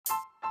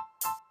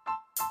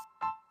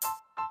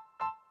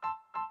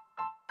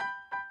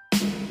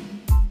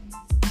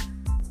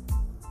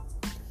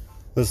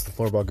This is the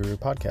Floorball Guru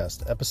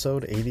Podcast,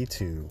 episode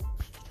 82.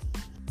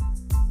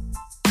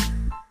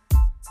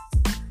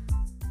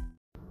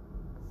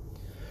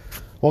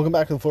 Welcome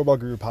back to the Floorball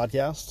Guru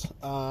Podcast.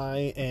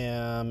 I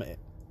am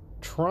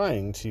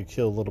trying to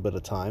kill a little bit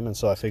of time, and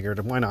so I figured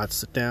why not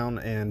sit down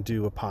and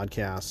do a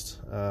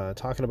podcast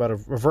talking about a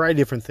variety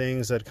of different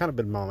things that kind of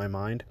been on my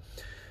mind.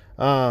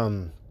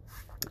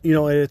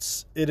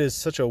 It is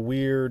such a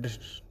weird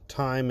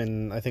time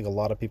in, I think, a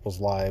lot of people's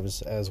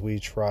lives as we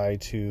try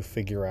to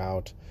figure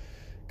out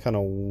kind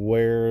of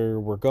where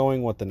we're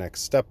going, what the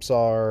next steps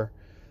are,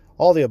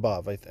 all the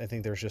above. I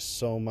think there's just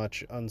so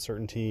much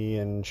uncertainty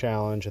and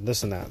challenge and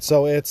this and that.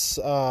 So it's,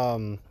 just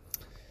one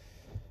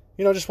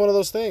of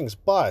those things.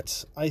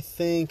 But I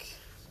think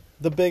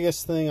the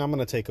biggest thing I'm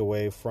going to take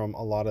away from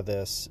a lot of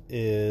this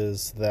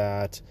is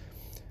that,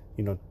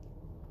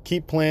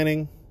 keep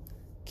planning,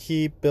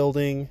 keep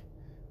building,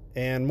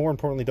 and more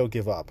importantly, don't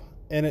give up.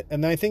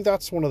 And I think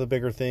that's one of the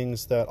bigger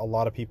things that a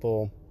lot of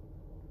people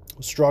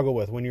struggle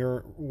with when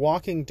you're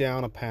walking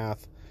down a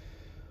path,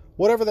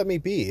 whatever that may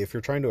be. If you're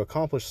trying to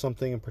accomplish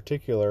something in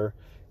particular,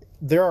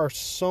 there are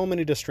so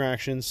many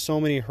distractions, so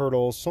many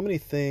hurdles, so many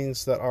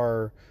things that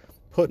are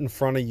put in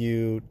front of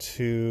you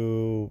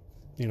to,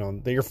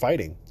 that you're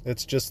fighting.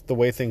 It's just the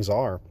way things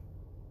are.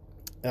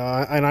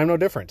 And I'm no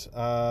different.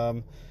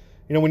 When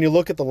you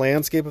look at the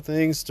landscape of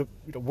things,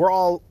 we're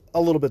all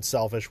a little bit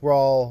selfish. We're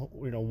all,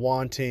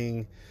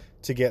 wanting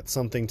to get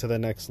something to the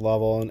next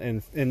level.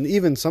 And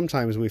even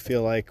sometimes we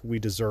feel like we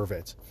deserve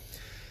it.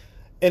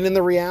 And then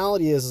the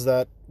reality is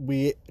that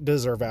we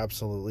deserve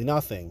absolutely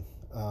nothing.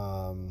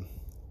 And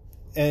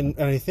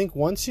I think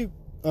once you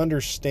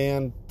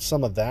understand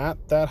some of that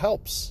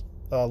helps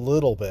a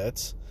little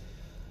bit.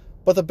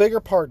 But the bigger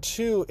part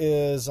too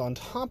is on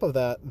top of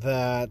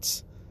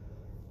that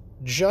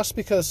just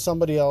because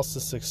somebody else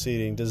is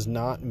succeeding does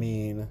not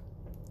mean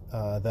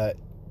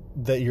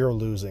that you're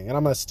losing. And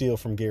I'm going to steal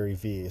from Gary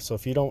Vee. So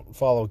if you don't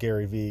follow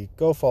Gary Vee,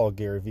 go follow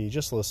Gary Vee.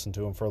 Just listen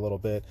to him for a little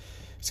bit.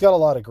 He's got a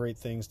lot of great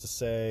things to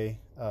say.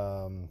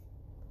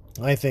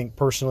 I think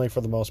personally,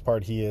 for the most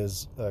part, he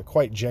is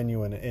quite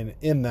genuine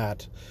in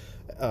that,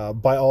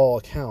 by all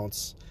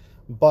accounts.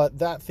 But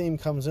that theme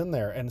comes in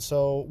there. And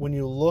so when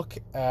you look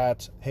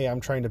at, hey,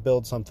 I'm trying to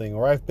build something,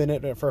 or I've been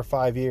in it for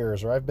 5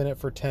 years, or I've been in it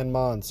for 10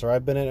 months, or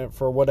I've been in it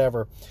for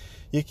whatever,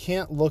 you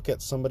can't look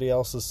at somebody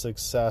else's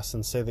success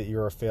and say that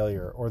you're a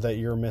failure, or that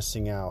you're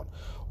missing out,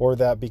 or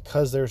that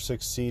because they're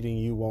succeeding,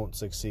 you won't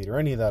succeed, or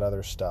any of that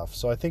other stuff.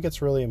 So I think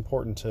it's really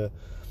important to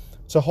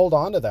hold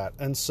on to that.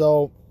 And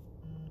so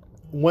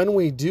when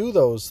we do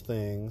those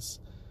things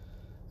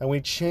and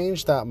we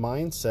change that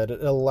mindset,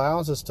 it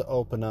allows us to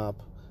open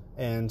up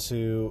and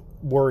to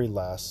worry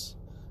less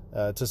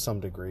to some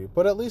degree,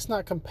 but at least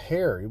not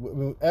compare.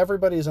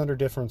 Everybody's under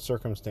different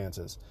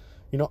circumstances.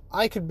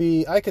 I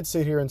could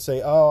sit here and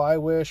say, oh, I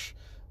wish,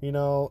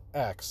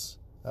 X.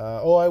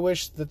 I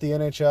wish that the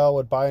NHL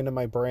would buy into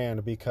my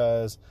brand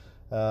because,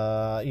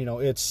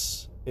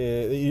 it's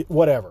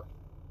whatever.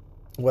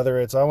 Whether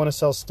it's I want to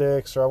sell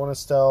sticks, or I want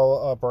to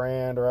sell a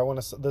brand, or I want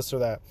to this or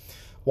that.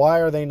 Why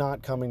are they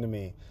not coming to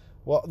me?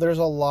 Well, there's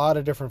a lot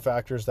of different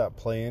factors that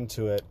play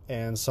into it,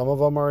 and some of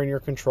them are in your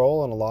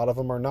control, and a lot of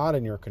them are not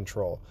in your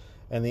control.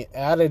 And the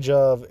adage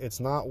of it's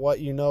not what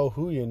you know,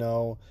 who you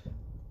know,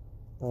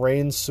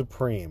 reigns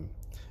supreme.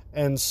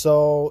 And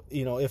so,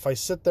 if I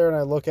sit there and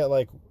I look at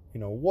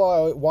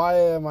why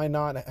am I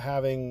not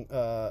having,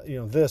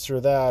 this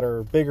or that,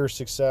 or bigger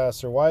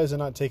success, or why is it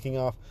not taking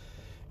off?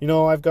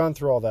 I've gone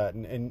through all that.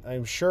 And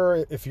I'm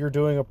sure if you're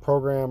doing a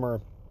program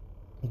or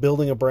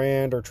building a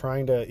brand or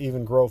trying to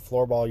even grow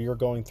floorball, you're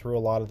going through a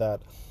lot of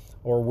that,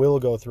 or will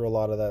go through a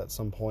lot of that at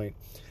some point.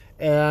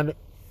 And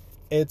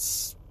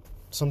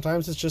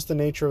sometimes it's just the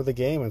nature of the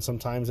game, and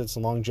sometimes it's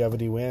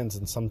longevity wins,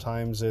 and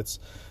sometimes it's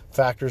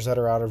factors that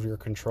are out of your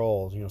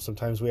control.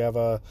 Sometimes we have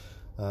a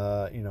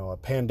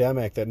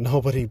pandemic that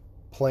nobody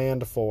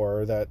planned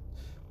for, that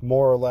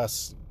more or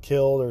less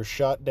killed or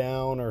shut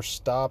down or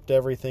stopped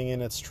everything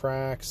in its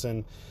tracks,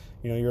 and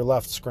you're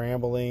left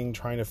scrambling,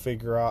 trying to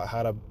figure out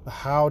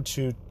how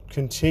to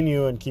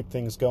continue and keep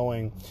things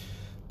going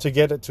to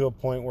get it to a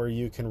point where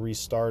you can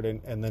restart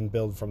and then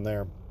build from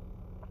there.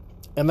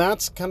 And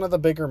that's kind of the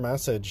bigger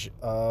message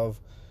of,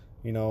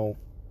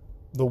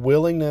 the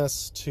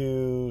willingness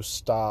to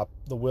stop,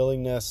 the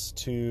willingness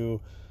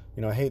to,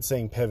 I hate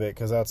saying pivot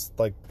because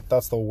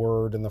that's the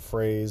word and the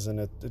phrase, and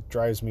it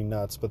drives me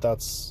nuts, but that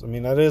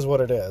is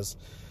what it is.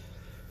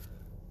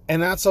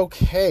 And that's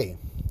okay.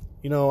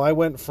 I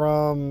went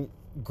from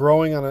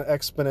growing on an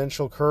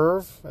exponential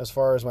curve as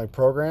far as my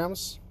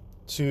programs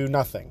to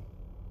nothing.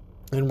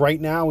 And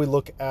right now we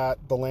look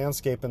at the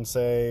landscape and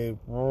say,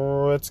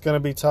 it's going to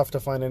be tough to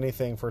find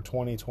anything for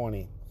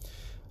 2020.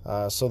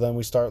 So then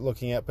we start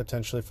looking at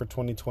potentially for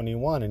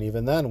 2021. And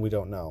even then we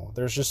don't know.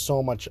 There's just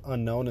so much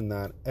unknown in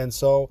that. And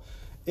so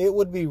it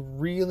would be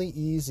really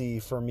easy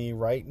for me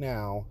right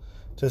now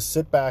to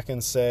sit back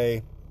and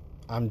say,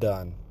 I'm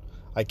done.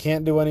 I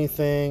can't do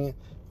anything.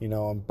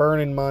 I'm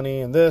burning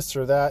money and this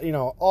or that,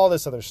 all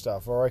this other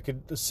stuff. Or I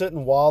could sit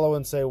and wallow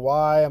and say,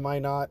 why am I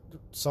not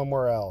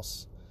somewhere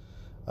else?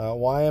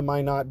 Why am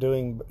I not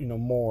doing,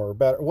 more,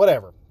 better,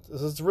 whatever.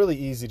 It's really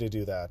easy to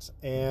do that.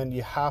 And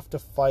you have to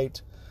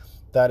fight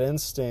that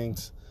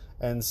instinct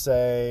and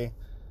say,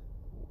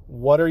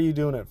 what are you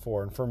doing it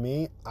for? And for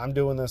me, I'm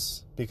doing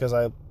this because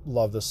I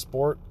love the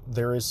sport.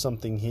 There is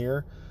something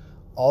here.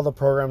 All the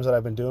programs that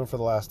I've been doing for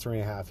the last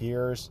 3.5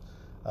 years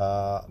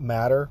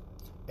matter,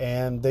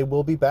 and they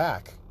will be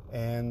back.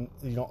 And,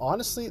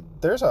 honestly,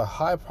 there's a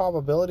high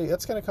probability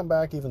it's going to come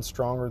back even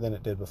stronger than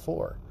it did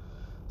before.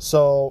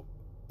 So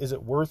is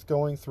it worth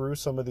going through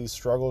some of these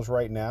struggles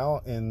right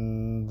now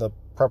in the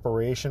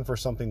preparation for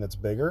something that's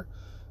bigger?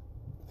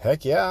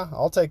 Heck yeah,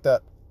 I'll take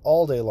that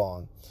all day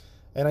long.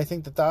 And I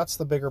think that that's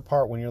the bigger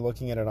part when you're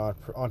looking at an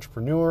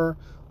entrepreneur,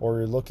 or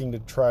you're looking to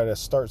try to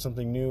start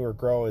something new or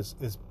grow, is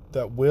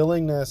that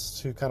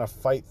willingness to kind of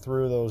fight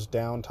through those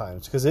down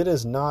times. Because it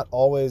is not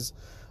always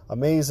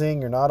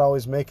amazing. You're not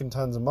always making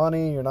tons of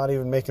money. You're not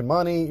even making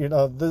money.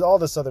 All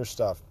this other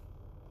stuff.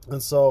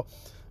 And so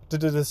to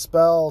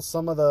dispel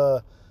some of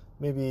the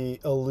maybe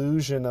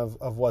illusion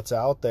of what's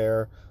out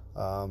there,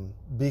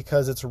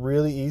 because it's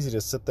really easy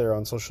to sit there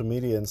on social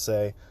media and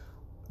say,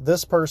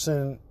 this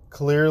person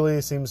clearly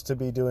seems to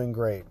be doing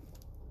great,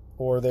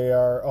 or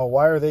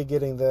why are they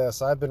getting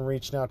this? I've been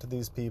reaching out to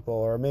these people,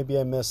 or maybe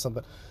I missed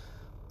something.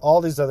 All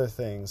these other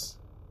things.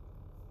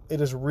 It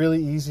is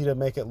really easy to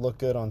make it look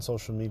good on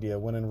social media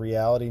when in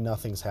reality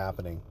nothing's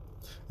happening.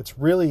 It's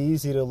really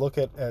easy to look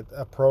at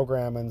a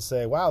program and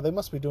say, wow, they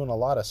must be doing a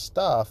lot of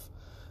stuff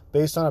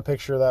based on a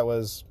picture that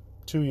was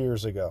 2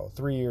 years ago,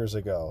 3 years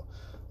ago,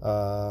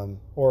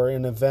 or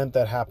an event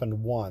that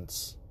happened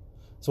once.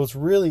 So it's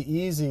really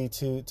easy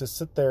to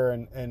sit there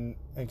and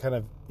kind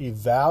of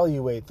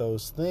evaluate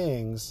those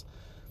things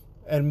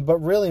but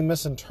really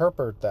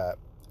misinterpret that.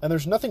 And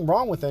there's nothing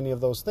wrong with any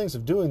of those things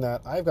of doing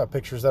that. I've got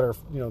pictures that are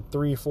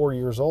 3-4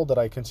 years old that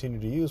I continue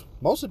to use,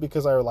 mostly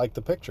because I like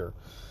the picture.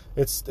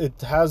 It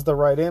has the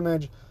right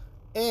image,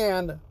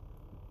 and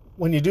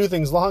when you do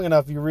things long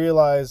enough, you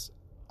realize,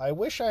 I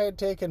wish I had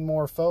taken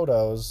more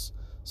photos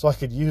so I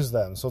could use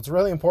them. So it's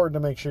really important to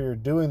make sure you're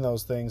doing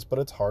those things, but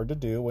it's hard to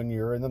do when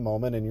you're in the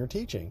moment and you're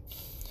teaching.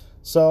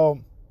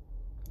 So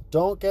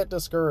don't get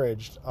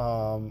discouraged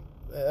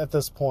at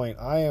this point.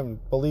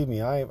 Believe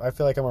me, I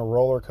feel like I'm a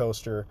roller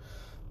coaster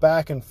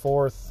back and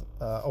forth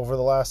over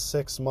the last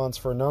 6 months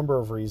for a number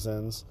of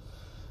reasons.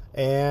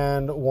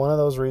 And one of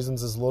those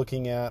reasons is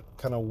looking at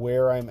kind of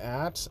where I'm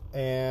at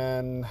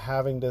and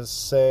having to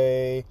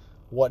say,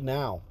 what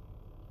now?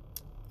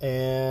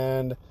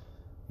 And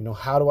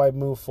how do I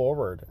move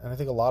forward? And I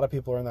think a lot of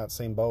people are in that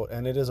same boat,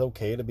 and it is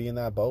okay to be in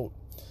that boat.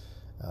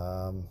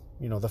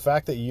 The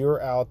fact that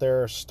you're out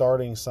there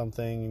starting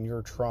something and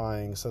you're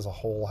trying says a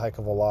whole heck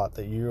of a lot,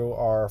 that you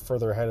are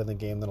further ahead in the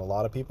game than a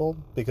lot of people,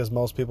 because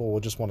most people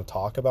will just want to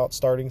talk about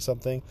starting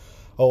something.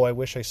 Oh, I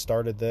wish I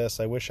started this.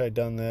 I wish I'd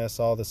done this,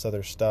 all this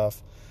other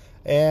stuff.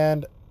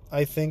 And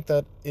I think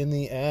that in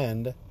the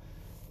end,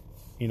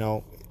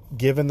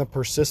 given the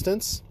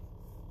persistence,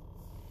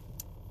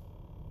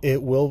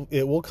 it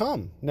will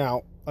come.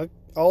 Now,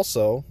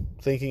 also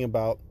thinking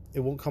about,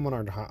 it won't come on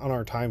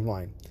our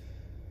timeline.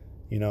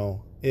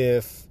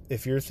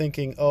 If you're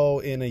thinking, oh,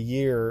 in a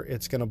year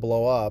it's going to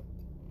blow up,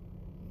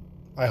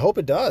 I hope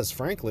it does,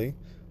 frankly.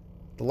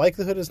 The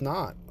likelihood is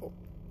not.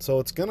 So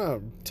it's going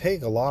to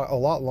take a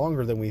lot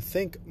longer than we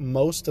think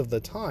most of the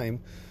time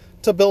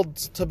to build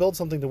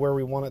something to where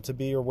we want it to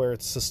be, or where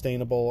it's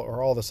sustainable,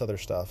 or all this other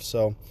stuff.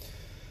 So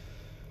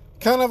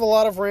kind of a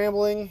lot of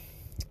rambling.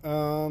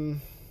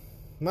 And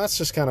that's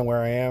just kind of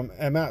where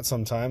I'm at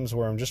sometimes,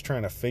 where I'm just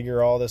trying to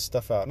figure all this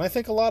stuff out. And I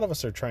think a lot of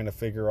us are trying to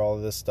figure all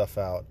of this stuff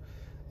out.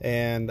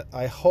 And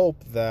I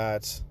hope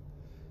that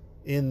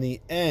in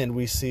the end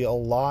we see a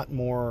lot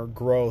more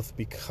growth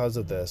because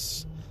of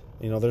this.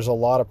 There's a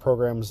lot of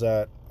programs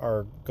that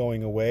are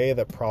going away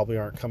that probably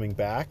aren't coming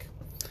back.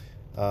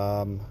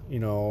 And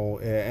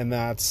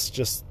that's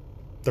just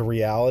the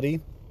reality.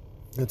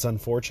 It's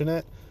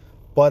unfortunate.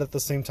 But at the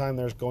same time,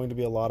 there's going to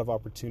be a lot of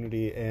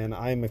opportunity, and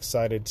I'm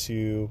excited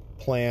to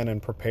plan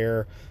and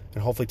prepare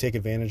and hopefully take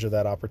advantage of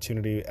that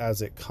opportunity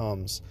as it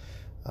comes.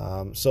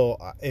 So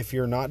if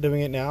you're not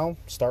doing it now,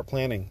 start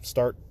planning,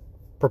 start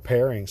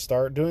preparing,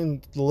 start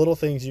doing the little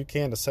things you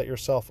can to set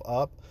yourself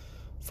up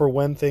for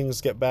when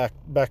things get back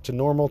to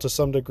normal to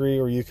some degree,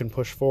 or you can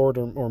push forward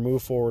or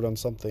move forward on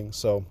something.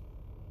 So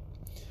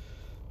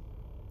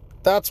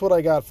that's what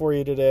I got for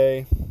you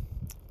today.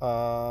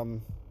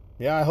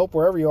 I hope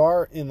wherever you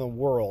are in the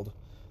world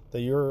that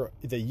you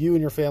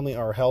and your family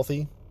are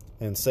healthy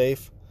and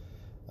safe.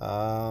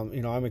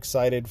 I'm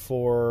excited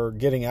for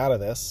getting out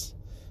of this,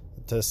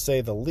 to say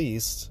the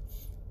least,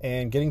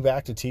 and getting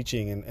back to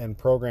teaching and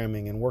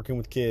programming and working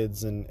with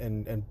kids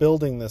and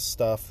building this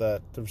stuff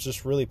that I was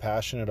just really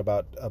passionate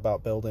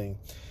about building,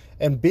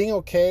 and being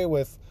okay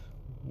with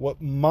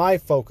what my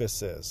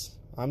focus is.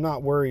 I'm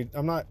not worried.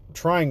 I'm not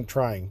trying.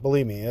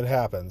 Believe me, it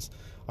happens.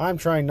 I'm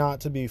trying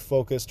not to be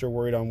focused or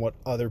worried on what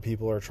other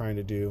people are trying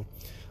to do.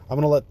 I'm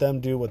going to let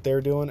them do what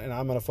they're doing, and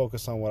I'm going to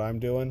focus on what I'm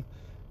doing.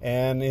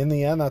 And in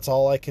the end, that's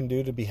all I can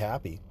do to be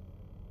happy.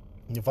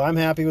 If I'm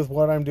happy with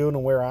what I'm doing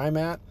and where I'm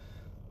at,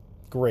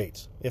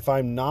 great. If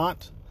I'm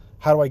not,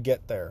 how do I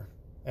get there?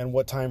 And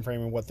what time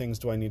frame and what things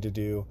do I need to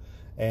do?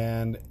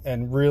 And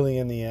really,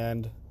 in the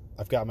end,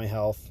 I've got my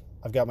health,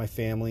 I've got my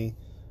family,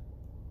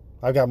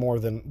 I've got more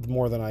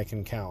than I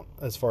can count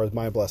as far as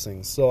my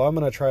blessings. So I'm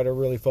going to try to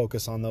really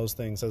focus on those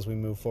things as we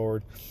move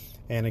forward.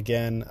 And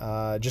again,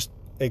 just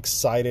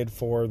excited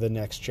for the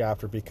next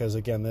chapter, because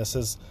again, this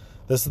is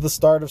the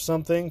start of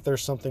something.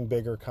 There's something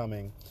bigger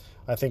coming,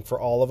 I think, for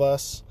all of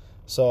us.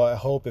 So I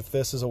hope if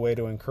this is a way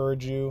to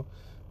encourage you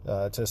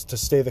to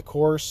stay the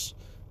course,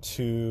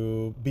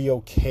 to be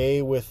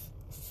okay with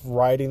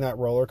riding that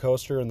roller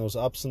coaster and those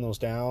ups and those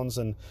downs,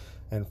 and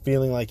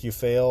feeling like you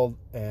failed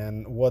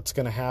and what's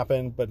going to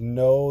happen, but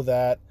know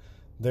that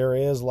there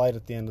is light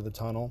at the end of the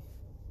tunnel.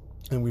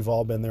 And we've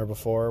all been there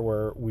before,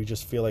 where we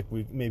just feel like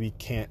we maybe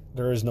can't,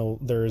 there is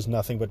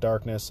nothing but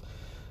darkness.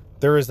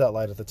 There is that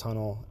light at the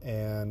tunnel.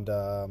 And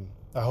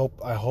I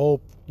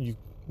hope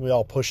we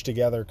all push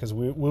together, because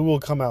we will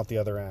come out the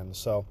other end.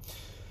 So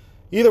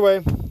either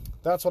way,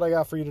 that's what I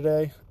got for you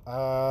today.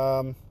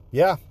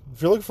 Yeah,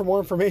 if you're looking for more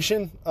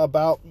information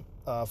about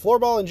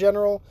floorball in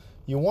general,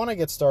 you want to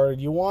get started,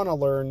 you want to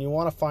learn, you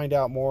want to find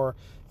out more,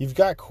 you've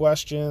got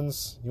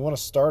questions, you want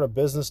to start a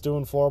business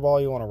doing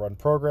floorball, you want to run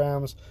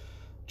programs,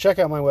 check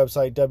out my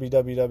website,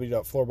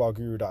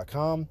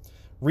 www.floorballguru.com.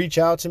 Reach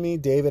out to me,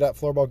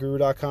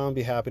 david@floorballguru.com.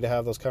 Be happy to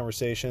have those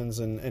conversations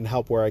and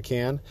help where I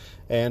can.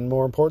 And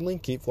more importantly,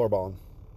 keep floorballing.